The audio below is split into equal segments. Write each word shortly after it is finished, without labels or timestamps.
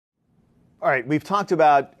All right, we've talked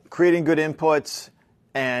about creating good inputs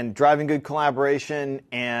and driving good collaboration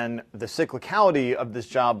and the cyclicality of this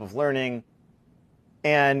job of learning.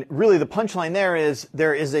 And really the punchline there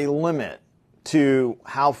is a limit to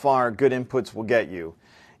how far good inputs will get you.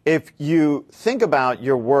 If you think about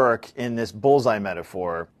your work in this bullseye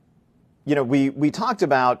metaphor, we talked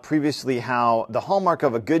about previously how the hallmark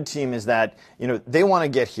of a good team is that, they want to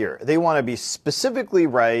get here. They want to be specifically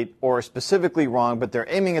right or specifically wrong, but they're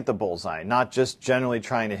aiming at the bullseye, not just generally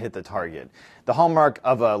trying to hit the target. The hallmark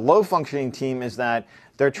of a low-functioning team is that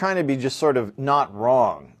they're trying to be just sort of not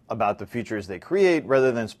wrong about the features they create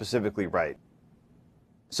rather than specifically right.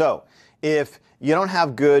 So, if you don't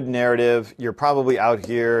have good narrative, you're probably out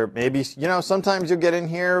here. Maybe, sometimes you'll get in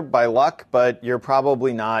here by luck, but you're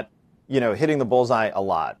probably not hitting the bullseye a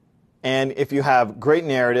lot. And if you have great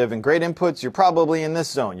narrative and great inputs, you're probably in this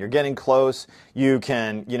zone. You're getting close. You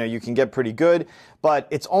can get pretty good. But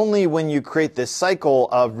it's only when you create this cycle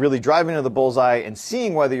of really driving to the bullseye and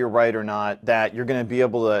seeing whether you're right or not that you're going to be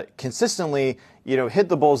able to consistently, hit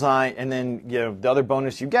the bullseye. And then, the other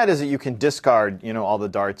bonus you get is that you can discard, all the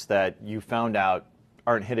darts that you found out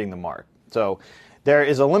aren't hitting the mark. So there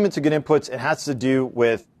is a limit to good inputs. It has to do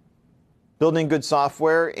with building good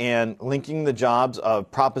software and linking the jobs of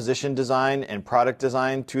proposition design and product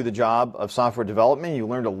design to the job of software development. You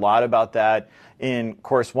learned a lot about that in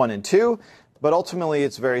course 1 and 2, but ultimately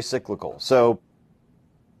it's very cyclical. So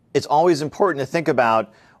it's always important to think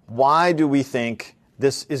about, why do we think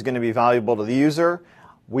this is going to be valuable to the user?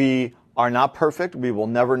 We are not perfect. We will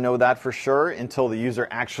never know that for sure until the user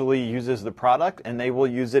actually uses the product, and they will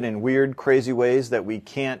use it in weird, crazy ways that we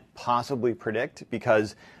can't possibly predict,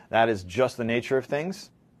 because that is just the nature of things.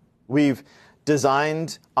 We've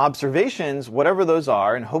designed observations, whatever those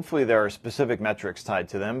are, and hopefully there are specific metrics tied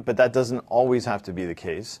to them, but that doesn't always have to be the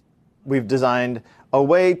case. We've designed a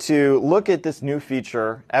way to look at this new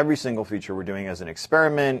feature, every single feature we're doing, as an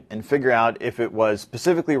experiment and figure out if it was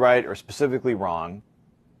specifically right or specifically wrong.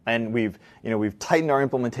 And we've tightened our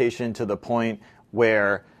implementation to the point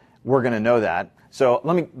where we're going to know that. So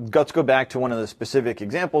let's go back to one of the specific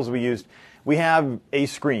examples we used. We have a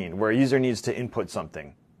screen where a user needs to input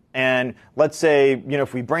something. And let's say,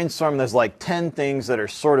 if we brainstorm, there's like 10 things that are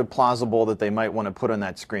sort of plausible that they might want to put on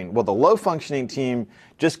that screen. Well, the low-functioning team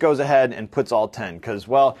just goes ahead and puts all 10 because,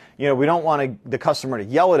 we don't want the customer to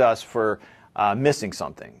yell at us for missing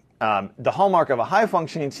something. The hallmark of a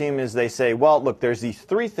high-functioning team is they say, well, look, there's these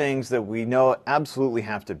 3 things that we know absolutely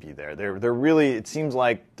have to be there. They're really, it seems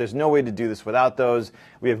like there's no way to do this without those.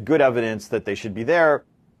 We have good evidence that they should be there,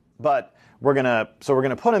 but we're going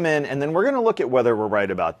to put them in, and then we're going to look at whether we're right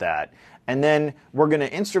about that. And then we're going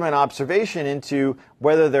to instrument observation into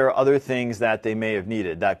whether there are other things that they may have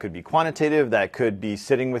needed. That could be quantitative, that could be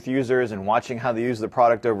sitting with users and watching how they use the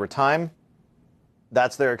product over time.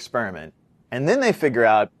 That's their experiment. And then they figure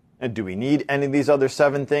out, do we need any of these other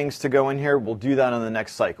 7 things to go in here? We'll do that on the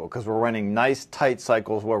next cycle, because we're running nice, tight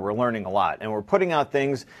cycles where we're learning a lot. And we're putting out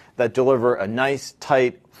things that deliver a nice,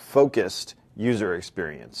 tight, focused user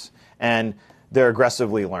experience. And they're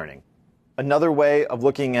aggressively learning. Another way of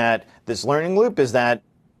looking at this learning loop is that,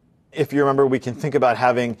 if you remember, we can think about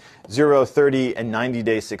having 0, 30, and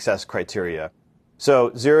 90-day success criteria.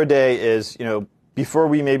 So 0 day is, before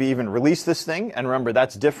we maybe even release this thing. And remember,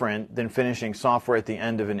 that's different than finishing software at the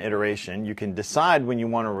end of an iteration. You can decide when you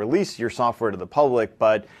want to release your software to the public,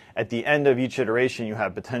 but at the end of each iteration, you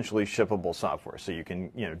have potentially shippable software. So you can,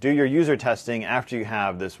 do your user testing after you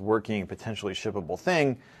have this working, potentially shippable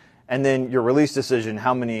thing. And then your release decision,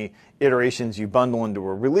 how many iterations you bundle into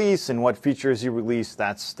a release and what features you release,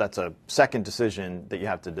 that's a second decision that you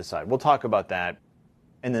have to decide. We'll talk about that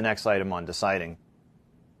in the next item on deciding.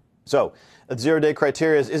 So, a 0-day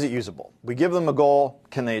criteria is it usable? We give them a goal,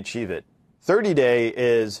 can they achieve it? 30-day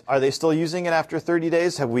is, are they still using it after 30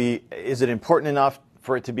 days? Is it important enough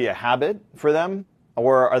for it to be a habit for them?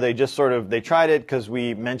 Or are they just they tried it because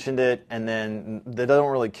we mentioned it, and then they don't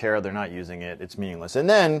really care, they're not using it, it's meaningless. And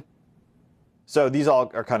then, so these all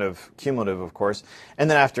are kind of cumulative, of course. And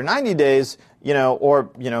then after 90 days,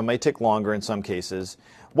 may take longer in some cases,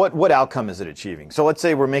 what outcome is it achieving? So let's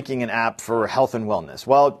say we're making an app for health and wellness.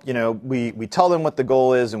 Well, we tell them what the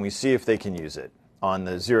goal is and we see if they can use it on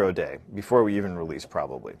the 0 day before we even release,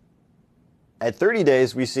 probably. At 30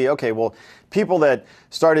 days, we see, okay, well, people that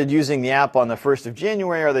started using the app on the 1st of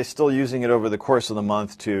January, are they still using it over the course of the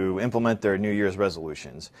month to implement their New Year's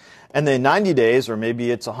resolutions? And then 90 days, or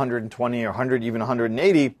maybe it's 120 or 100, even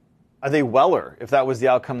 180, Are they weller, if that was the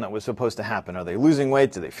outcome that was supposed to happen? Are they losing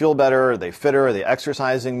weight? Do they feel better? Are they fitter? Are they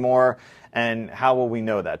exercising more? And how will we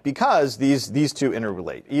know that? Because these two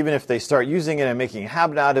interrelate. Even if they start using it and making a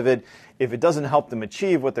habit out of it, if it doesn't help them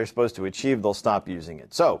achieve what they're supposed to achieve, they'll stop using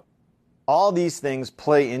it. So all these things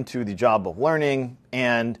play into the job of learning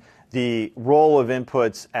and the role of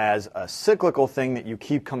inputs as a cyclical thing that you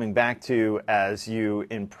keep coming back to as you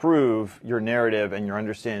improve your narrative and your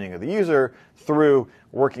understanding of the user through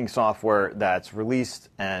working software that's released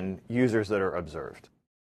and users that are observed.